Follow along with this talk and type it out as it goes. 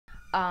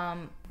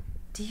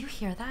Do you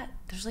hear that?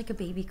 There's like a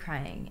baby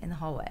crying in the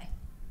hallway.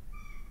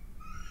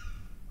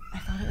 I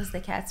thought it was the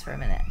cats for a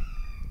minute.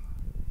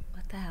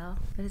 What the hell?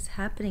 What is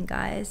happening,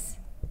 guys?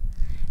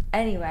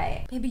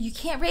 Anyway, maybe you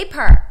can't rape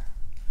her.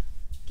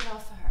 Get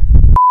off of her.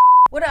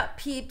 What up,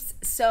 peeps?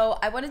 So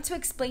I wanted to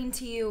explain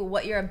to you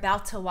what you're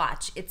about to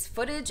watch. It's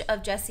footage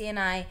of Jesse and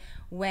I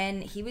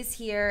when he was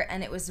here,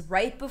 and it was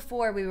right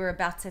before we were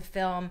about to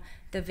film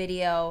the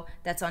video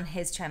that's on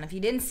his channel. If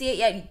you didn't see it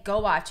yet, go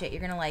watch it.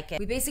 You're gonna like it.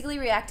 We basically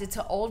reacted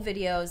to old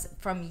videos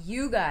from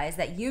you guys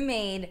that you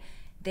made.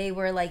 They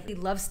were like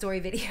love story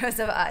videos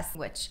of us,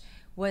 which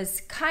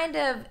was kind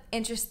of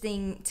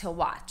interesting to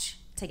watch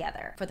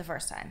together for the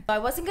first time. So I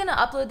wasn't gonna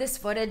upload this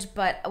footage,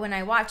 but when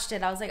I watched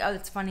it, I was like, oh,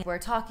 that's funny. We're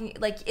talking,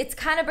 like, it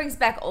kind of brings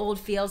back old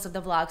feels of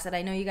the vlogs that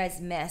I know you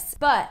guys miss,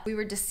 but we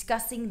were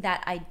discussing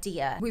that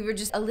idea. We were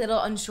just a little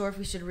unsure if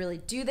we should really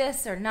do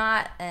this or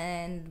not,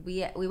 and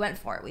we went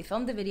for it. We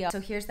filmed the video.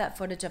 So here's that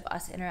footage of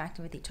us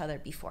interacting with each other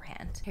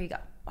beforehand. Here you go,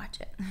 watch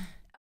it.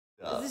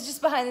 This is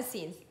just behind the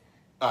scenes.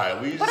 All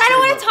right, but I don't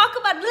want to talk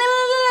about.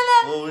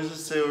 Well, we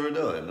just say what we're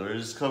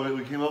doing.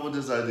 We came up with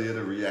this idea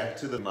to react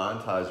to the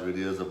montage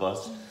videos of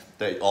us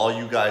that all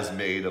you guys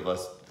made of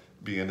us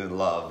being in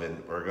love,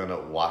 and we're gonna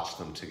watch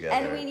them together.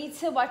 And we need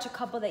to watch a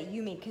couple that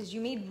you made because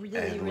you made really,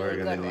 really good ones. And we're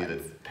gonna need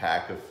a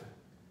pack of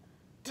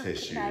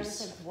tissues. I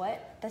was like,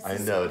 what? I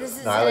know. This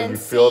is Nyla, an you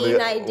feel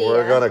the idea.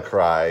 We're gonna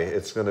cry.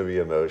 It's gonna be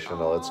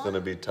emotional. Aww. It's gonna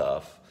be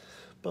tough,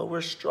 but we're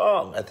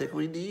strong. I think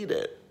we need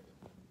it.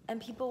 And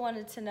people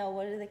wanted to know,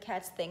 what do the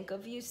cats think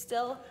of you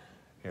still?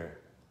 Here.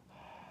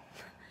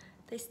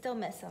 They still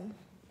miss him.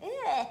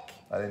 Ick.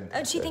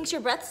 And she thinks your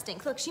breath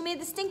stinks. Look, she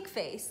made the stink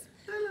face.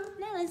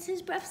 Now is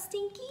his breath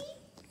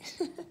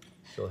stinky?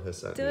 She'll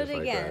hiss at me if I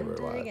grab her.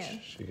 Do it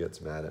again. She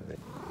gets mad at me.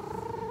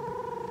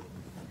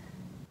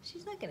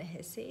 She's not gonna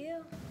hiss at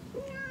you.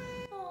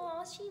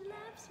 Oh, she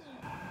loves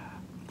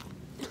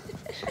you.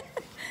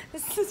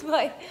 This is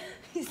why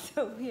he's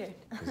so weird.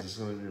 Is this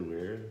gonna be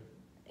weird?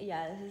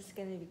 Yeah, this is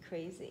gonna be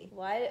crazy.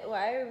 Why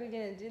are we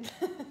gonna do this?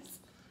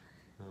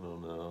 I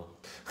don't know.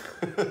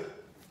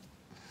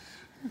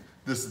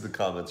 This is the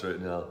comments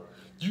right now.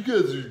 You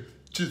guys are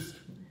just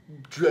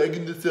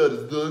dragging this out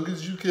as long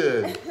as you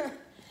can.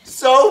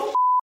 So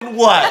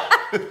what?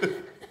 No, but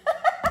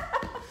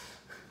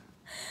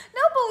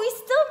we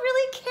still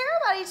really care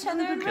about each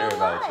other in real life.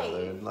 About each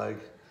other. And like,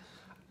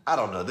 I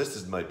don't know.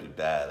 This might be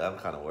bad. I'm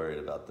kind of worried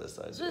about this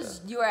idea. This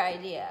was your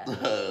idea.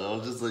 I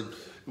was just like,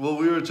 well,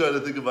 we were trying to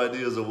think of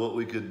ideas of what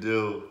we could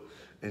do,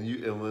 and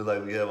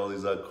we have all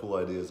these cool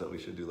ideas that we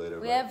should do later.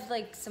 We have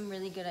like some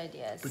really good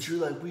ideas. But you're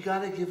like, we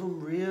gotta give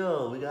them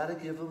real. We gotta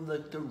give them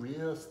like the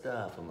real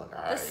stuff. I'm like,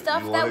 all right. The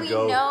stuff that we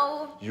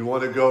know. You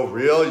want to go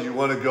real? You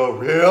want to go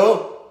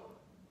real?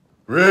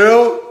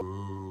 Real?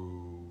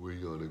 Ooh, we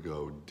gotta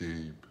go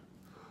deep.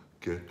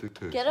 Get the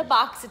tissues. Get a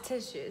box of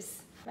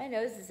tissues. My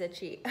nose is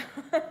itchy.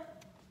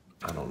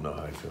 I don't know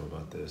how I feel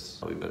about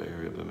this. We better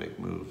hurry up and make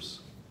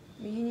moves.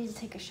 You need to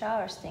take a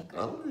shower, stinker.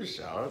 I don't need a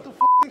shower. What the f***?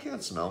 They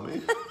can't smell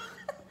me.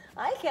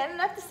 I can.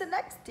 I have to sit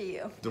next to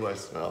you. Do I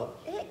smell?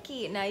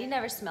 Icky. No, you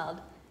never smelled.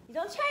 You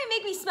don't try and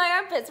make me smell your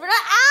armpits. We're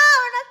not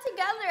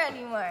together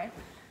anymore.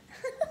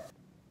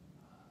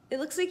 It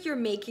looks like you're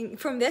making,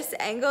 from this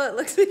angle, it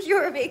looks like you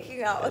were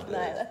making out with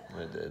Nyla.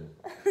 I did.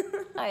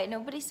 All right,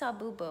 nobody saw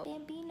Boo Boo.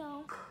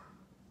 Bambino.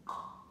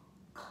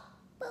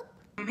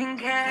 In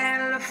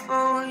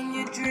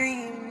California,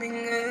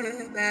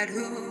 dreaming about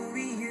who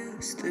we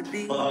used to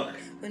be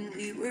when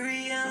we were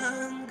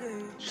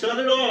younger. Shut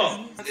it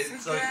off!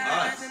 It's like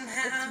us.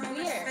 It's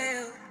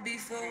weird.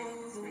 Before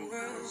the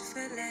world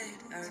fell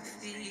at our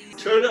feet.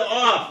 Turn it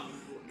off!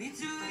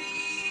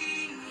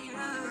 Between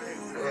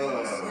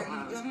us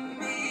and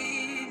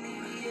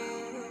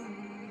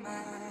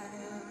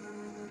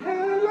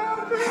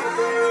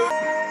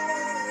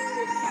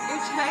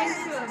You're trying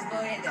to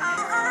avoid it.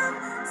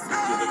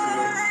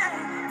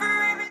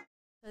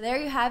 So there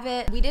you have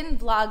it. We didn't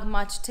vlog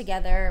much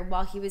together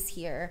while he was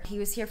here. He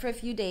was here for a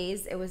few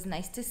days. It was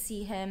nice to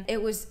see him.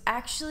 It was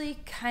actually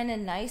kind of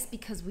nice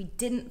because we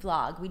didn't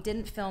vlog. We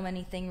didn't film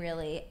anything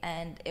really,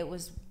 and it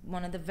was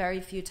one of the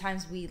very few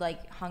times we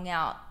like hung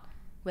out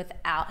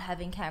without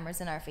having cameras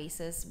in our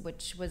faces,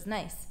 which was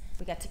nice.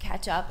 We got to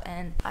catch up,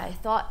 and I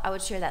thought I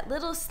would share that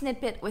little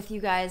snippet with you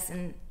guys,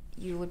 and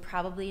you would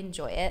probably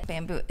enjoy it.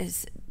 Bamboo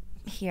is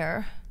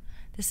here.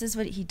 This is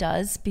what he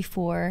does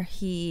before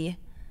he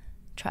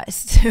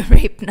tries to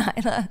rape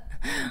Nyla,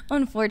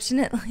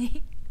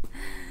 unfortunately.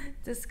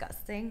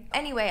 Disgusting.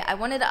 Anyway, I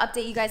wanted to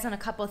update you guys on a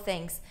couple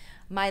things.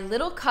 My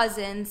little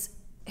cousins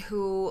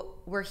who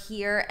were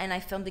here, and I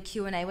filmed the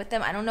Q&A with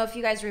them. I don't know if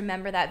you guys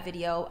remember that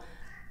video.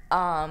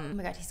 Oh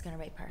my God, he's gonna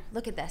rape her.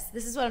 Look at this.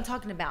 This is what I'm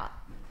talking about.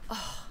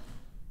 Oh.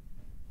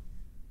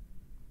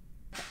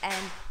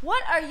 And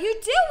what are you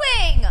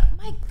doing?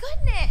 My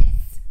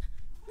goodness.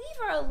 Leave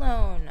her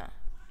alone.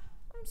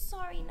 I'm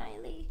sorry,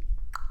 Nylea.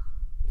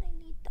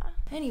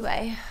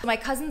 Anyway, my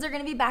cousins are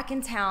gonna be back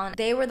in town.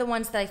 They were the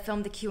ones that I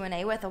filmed the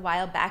Q&A with a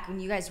while back,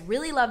 and you guys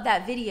really loved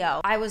that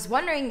video. I was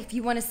wondering if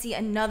you wanna see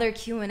another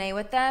Q&A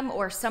with them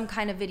or some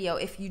kind of video.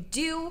 If you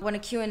do want a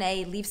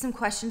Q&A, leave some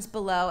questions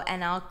below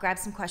and I'll grab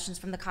some questions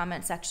from the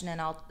comment section and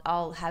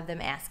I'll have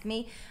them ask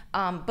me.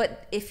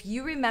 But if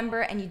you remember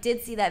and you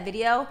did see that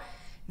video,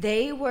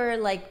 they were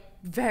like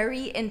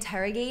very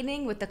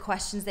interrogating with the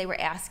questions they were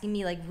asking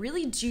me, like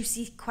really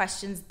juicy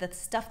questions, the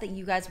stuff that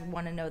you guys would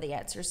want to know the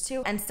answers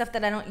to and stuff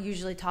that I don't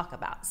usually talk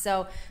about.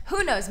 So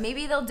who knows,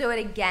 maybe they'll do it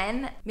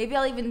again. Maybe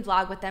I'll even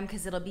vlog with them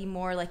because it'll be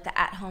more like the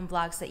at-home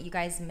vlogs that you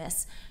guys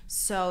miss.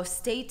 So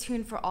stay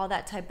tuned for all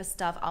that type of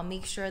stuff. I'll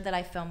make sure that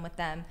I film with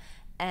them,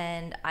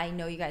 and I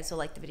know you guys will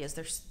like the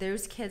videos.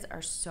 Those kids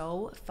are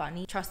so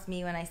funny. Trust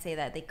me when I say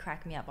that, they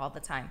crack me up all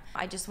the time.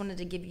 I just wanted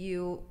to give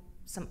you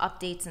some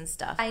updates and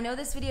stuff. I know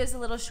this video is a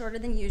little shorter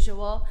than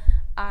usual.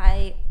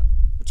 I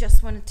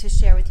just wanted to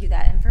share with you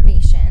that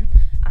information.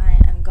 I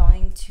am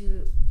going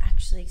to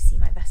actually see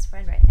my best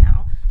friend right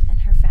now and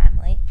her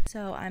family.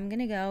 So I'm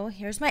gonna go.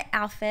 Here's my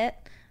outfit.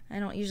 I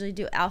don't usually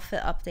do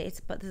outfit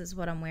updates, but this is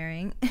what I'm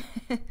wearing.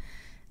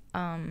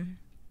 I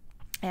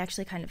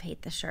actually kind of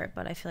hate the shirt,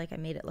 but I feel like I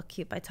made it look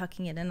cute by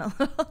tucking it in a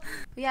little. But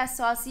yeah,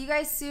 so I'll see you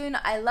guys soon.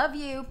 I love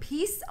you.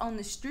 Peace on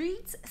the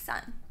streets,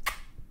 son.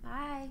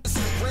 Bye.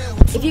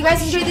 If you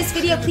guys enjoyed this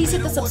video, please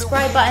hit the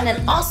subscribe button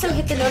and also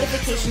hit the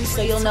notifications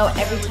so you'll know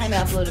every time I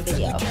upload a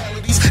video.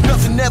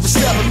 Nothing ever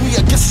stopping me,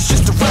 I guess it's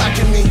just a rock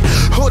in me.